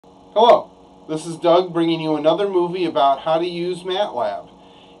Hello, this is Doug bringing you another movie about how to use MATLAB.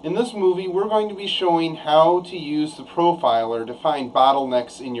 In this movie, we're going to be showing how to use the profiler to find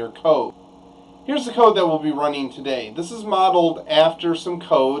bottlenecks in your code. Here's the code that we'll be running today. This is modeled after some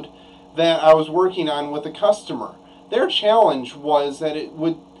code that I was working on with a customer. Their challenge was that it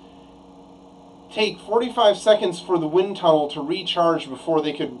would take 45 seconds for the wind tunnel to recharge before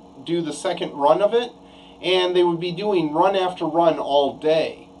they could do the second run of it, and they would be doing run after run all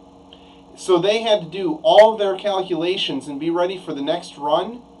day. So they had to do all of their calculations and be ready for the next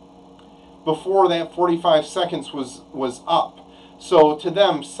run before that 45 seconds was up. So to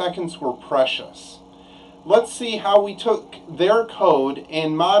them, seconds were precious. Let's see how we took their code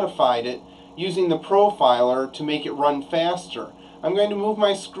and modified it using the profiler to make it run faster. I'm going to move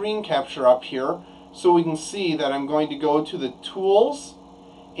my screen capture up here so we can see that I'm going to go to the Tools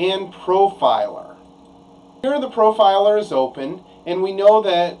and Profiler. Here the profiler is open, and we know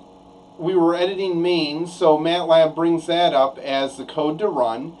that we were editing mains, so MATLAB brings that up as the code to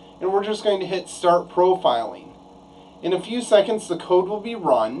run, and we're just going to hit Start Profiling. In a few seconds the code will be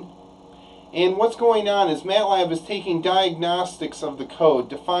run, and what's going on is MATLAB is taking diagnostics of the code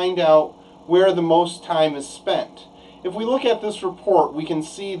to find out where the most time is spent. If we look at this report, we can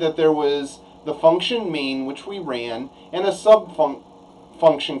see that there was the function main, which we ran, and a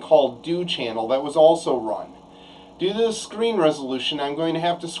sub-function called doChannel that was also run. Due to the screen resolution, I'm going to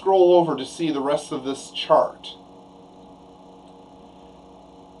have to scroll over to see the rest of this chart.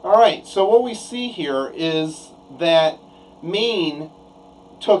 Alright, so what we see here is that main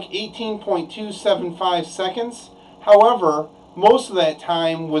took 18.275 seconds. However, most of that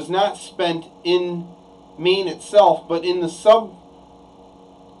time was not spent in main itself, but in the sub-function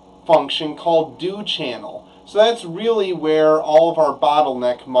called doChannel. So that's really where all of our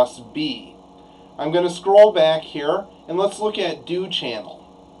bottleneck must be. I'm going to scroll back here, and let's look at doChannel.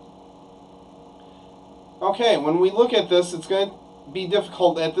 Okay, when we look at this, it's going to be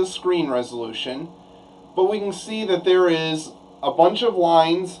difficult at this screen resolution, but we can see that there is a bunch of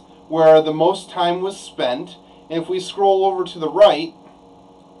lines where the most time was spent, and if we scroll over to the right,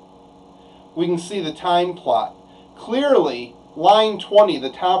 we can see the time plot. Clearly, line 20, the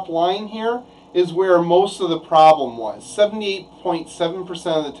top line here, is where most of the problem was. 78.7%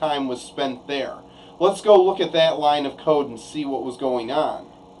 of the time was spent there. Let's go look at that line of code and see what was going on.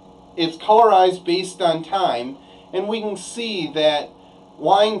 It's colorized based on time, and we can see that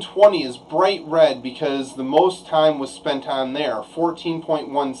line 20 is bright red because the most time was spent on there,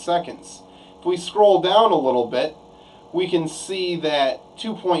 14.1 seconds. If we scroll down a little bit, we can see that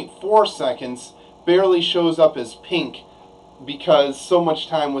 2.4 seconds barely shows up as pink because so much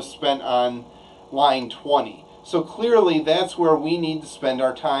time was spent on line 20. So clearly that's where we need to spend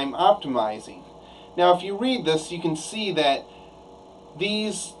our time optimizing. Now if you read this, you can see that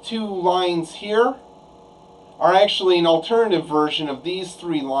these two lines here are actually an alternative version of these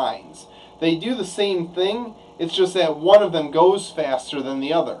three lines. They do the same thing, it's just that one of them goes faster than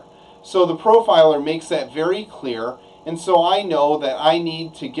the other. So the profiler makes that very clear, and so I know that I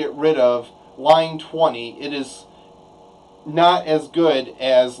need to get rid of line 20. It is not as good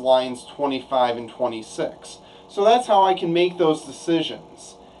as lines 25 and 26. So that's how I can make those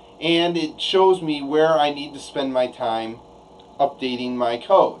decisions. And it shows me where I need to spend my time updating my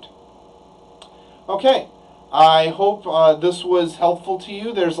code. Okay, I hope this was helpful to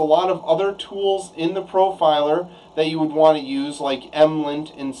you. There's a lot of other tools in the profiler that you would want to use, like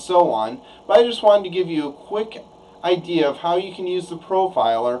mlint and so on, but I just wanted to give you a quick idea of how you can use the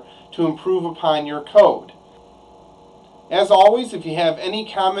profiler to improve upon your code. As always, if you have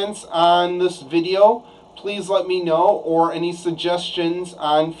any comments on this video, please let me know, or any suggestions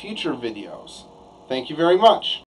on future videos. Thank you very much.